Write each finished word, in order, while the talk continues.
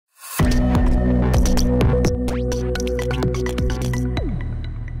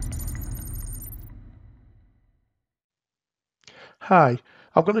Hi,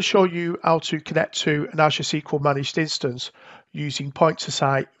 I'm going to show you how to connect to an Azure SQL Managed Instance using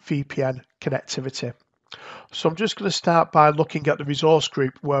point-to-site VPN connectivity. So I'm just going to start by looking at the resource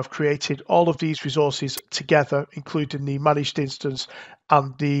group where I've created all of these resources together, including the managed instance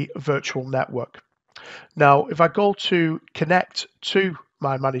and the virtual network. Now, if I go to connect to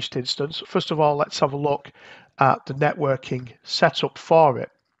my managed instance, first of all, let's have a look at the networking setup for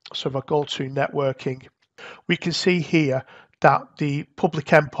it. So if I go to networking, we can see here that the public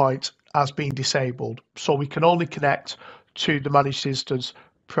endpoint has been disabled. So we can only connect to the managed instance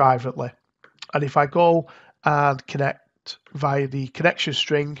privately. And if I go and connect via the connection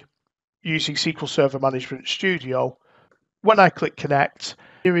string using SQL Server Management Studio, when I click connect,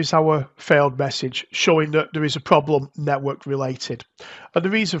 here is our failed message showing that there is a problem network related. And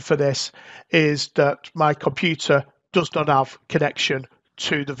the reason for this is that my computer does not have connection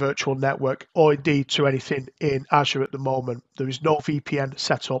to the virtual network or indeed to anything in Azure at the moment. There is no VPN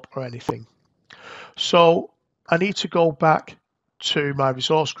set up or anything. So I need to go back to my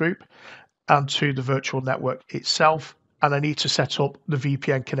resource group and to the virtual network itself, and I need to set up the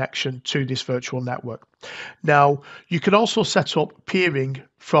VPN connection to this virtual network. Now, you can also set up peering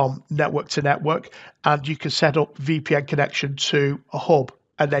from network to network, and you can set up VPN connection to a hub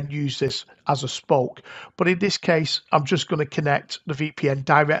and then use this as a spoke. But in this case, I'm just going to connect the VPN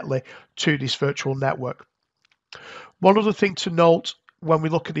directly to this virtual network. One other thing to note when we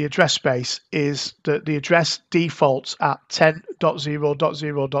look at the address space is that the address defaults at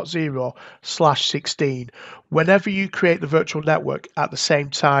 10.0.0.0/16 whenever you create the virtual network at the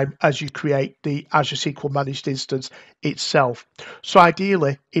same time as you create the Azure SQL Managed Instance itself. So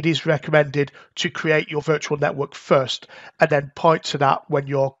ideally, it is recommended to create your virtual network first and then point to that when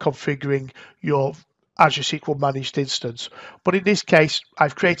you're configuring your Azure SQL Managed Instance. But in this case,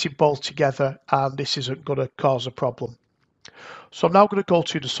 I've created both together and this isn't going to cause a problem. So I'm now going to go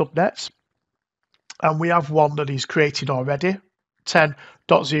to the subnets, and we have one that is created already,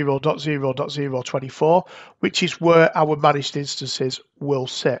 10.0.0.0.24, which is where our managed instances will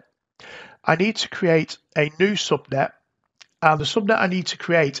sit. I need to create a new subnet, and the subnet I need to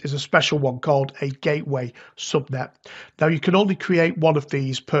create is a special one called a gateway subnet. Now you can only create one of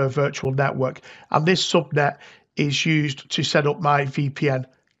these per virtual network, and this subnet is used to set up my VPN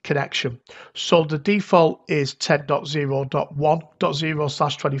connection. So the default is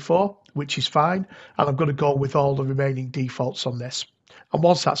 10.0.1.0/24, which is fine, and I'm going to go with all the remaining defaults on this. And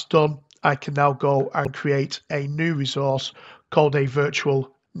once that's done, I can now go and create a new resource called a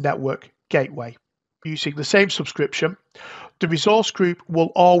virtual network gateway. Using the same subscription, the resource group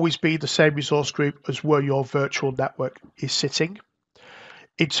will always be the same resource group as where your virtual network is sitting.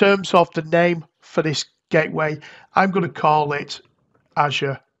 In terms of the name for this gateway, I'm going to call it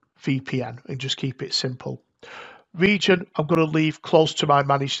Azure VPN and just keep it simple. Region, I'm going to leave close to my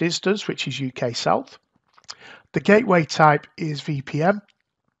managed instance, which is UK South. The gateway type is VPN.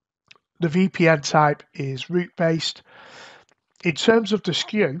 The VPN type is route-based. In terms of the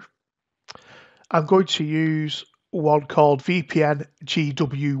SKU, I'm going to use one called VPN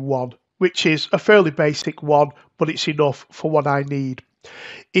GW1, which is a fairly basic one, but it's enough for what I need.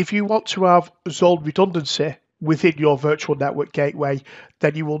 If you want to have zone redundancy within your virtual network gateway,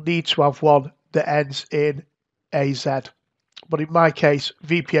 then you will need to have one that ends in AZ. But in my case,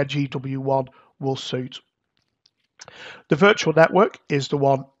 VPN GW1 will suit. The virtual network is the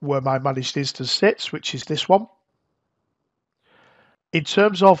one where my managed instance sits, which is this one. In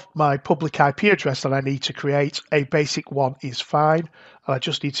terms of my public IP address that I need to create, a basic one is fine, and I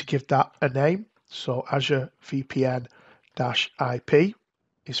just need to give that a name. So Azure VPN-IP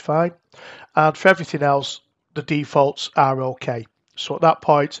is fine. And for everything else, the defaults are okay. So at that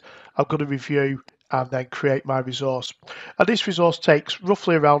point, I'm going to review and then create my resource. And this resource takes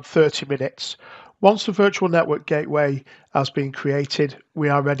roughly around 30 minutes. Once the virtual network gateway has been created, we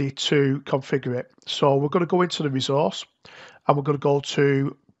are ready to configure it. So we're going to go into the resource and we're going to go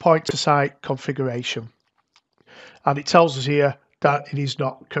to point to site configuration. And it tells us here that it is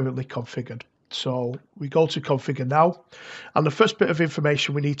not currently configured. So we go to configure now, and the first bit of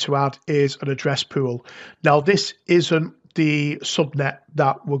information we need to add is an address pool. Now this isn't the subnet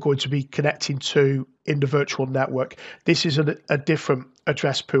that we're going to be connecting to in the virtual network. This is a different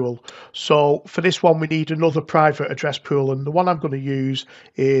address pool. So for this one, we need another private address pool, and the one I'm going to use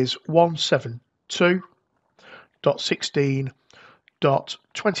is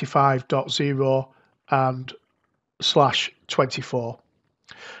 172.16.25.0 and /24.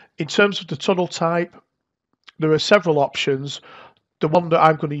 In terms of the tunnel type, there are several options. The one that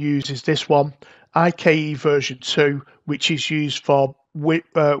I'm going to use is this one, IKE version 2, which is used for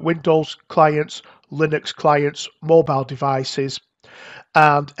Windows clients, Linux clients, mobile devices.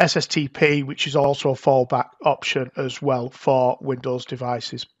 and SSTP, which is also a fallback option as well for Windows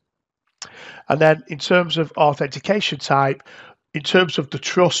devices. And then in terms of authentication type, in terms of the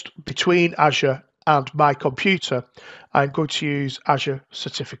trust between Azure and my computer, I'm going to use Azure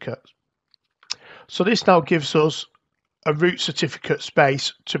certificate. So this now gives us a root certificate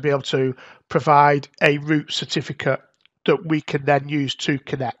space to be able to provide a root certificate that we can then use to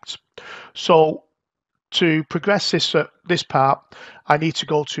connect. So to progress this part, I need to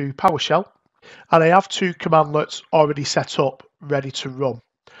go to PowerShell, and I have two commandlets already set up, ready to run.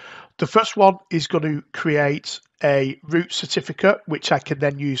 The first one is going to create a root certificate, which I can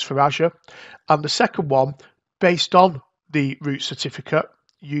then use for Azure. And the second one, based on the root certificate,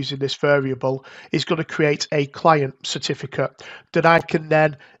 using this variable, is going to create a client certificate that I can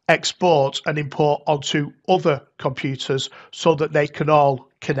then export and import onto other computers so that they can all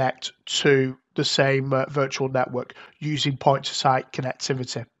connect to the same virtual network using point-to-site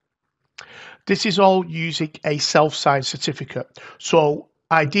connectivity. This is all using a self-signed certificate. So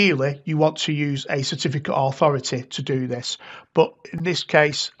ideally, you want to use a certificate authority to do this. But in this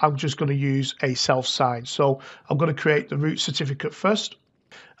case, I'm just going to use a self-sign. So I'm going to create the root certificate first.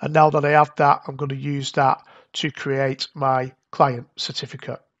 And now that I have that, I'm going to use that to create my client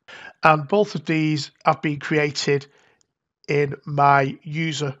certificate. And both of these have been created in my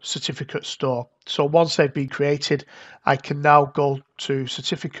user certificate store. So once they've been created, I can now go to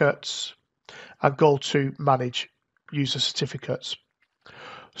certificates and go to manage user certificates.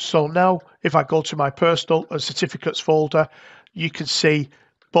 So now if I go to my personal and certificates folder, you can see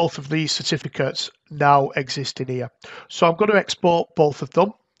both of these certificates now exist in here. So I'm going to export both of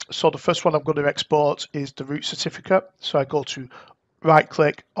them. So the first one I'm going to export is the root certificate. So I go to right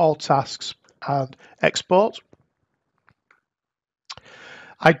click, all tasks and export.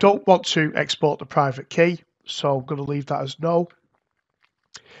 I don't want to export the private key, so I'm going to leave that as no.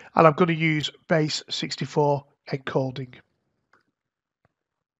 And I'm going to use base 64 encoding.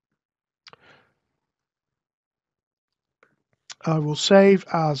 I will save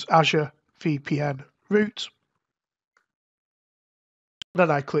as Azure VPN root.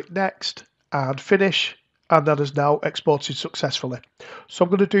 Then I click next and finish, and that is now exported successfully. So I'm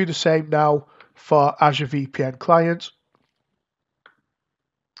going to do the same now for Azure VPN client.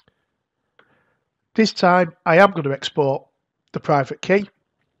 This time I am going to export the private key,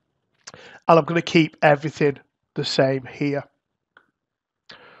 and I'm going to keep everything the same here.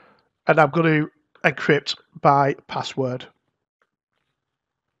 And I'm going to encrypt by password.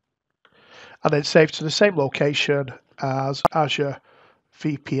 And then save to the same location as Azure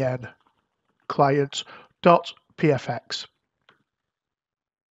VPN client.pfx.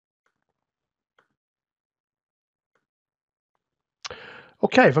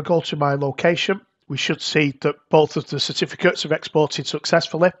 Okay, if I go to my location, we should see that both of the certificates have exported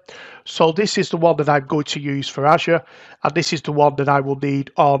successfully. So this is the one that I'm going to use for Azure, and this is the one that I will need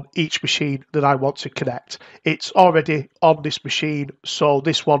on each machine that I want to connect. It's already on this machine, so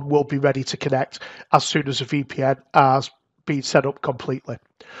this one will be ready to connect as soon as the VPN has been set up completely.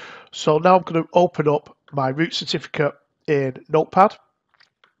 So now I'm going to open up my root certificate in Notepad,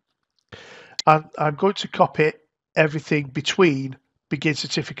 and I'm going to copy everything between begin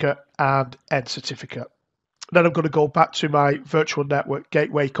certificate and end certificate. Then I'm going to go back to my virtual network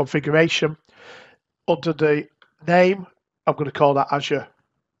gateway configuration. Under the name, I'm going to call that Azure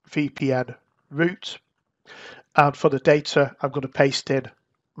VPN root. And for the data, I'm going to paste in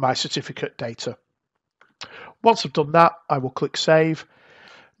my certificate data. Once I've done that, I will click save.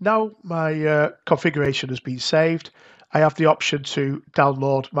 Now my configuration has been saved. I have the option to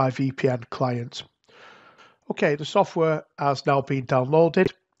download my VPN client. Okay, the software has now been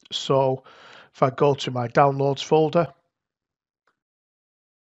downloaded. So if I go to my downloads folder,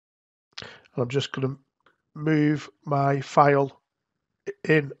 I'm just going to move my file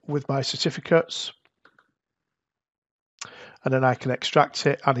in with my certificates, and then I can extract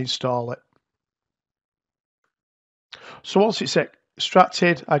it and install it. So once it's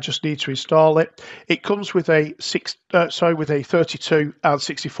extracted, I just need to install it. It comes with a 32 and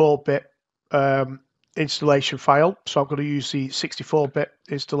 64-bit installation file, so I'm going to use the 64-bit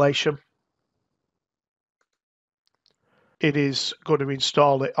installation. It is going to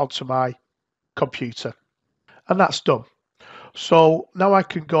install it onto my computer, and that's done. So now I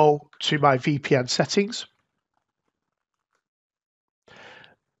can go to my VPN settings,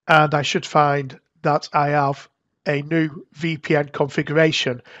 and I should find that I have a new VPN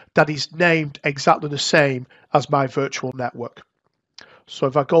configuration that is named exactly the same as my virtual network. So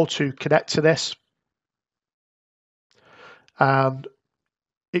if I go to connect to this, and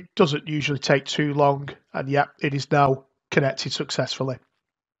it doesn't usually take too long, and yet it is now connected successfully.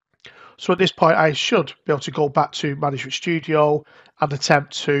 So at this point, I should be able to go back to Management Studio and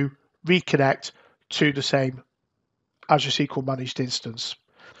attempt to reconnect to the same Azure SQL Managed Instance.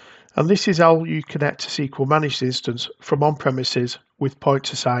 And this is how you connect to SQL Managed Instance from on-premises with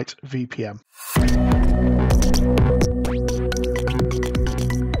point-to-site VPN.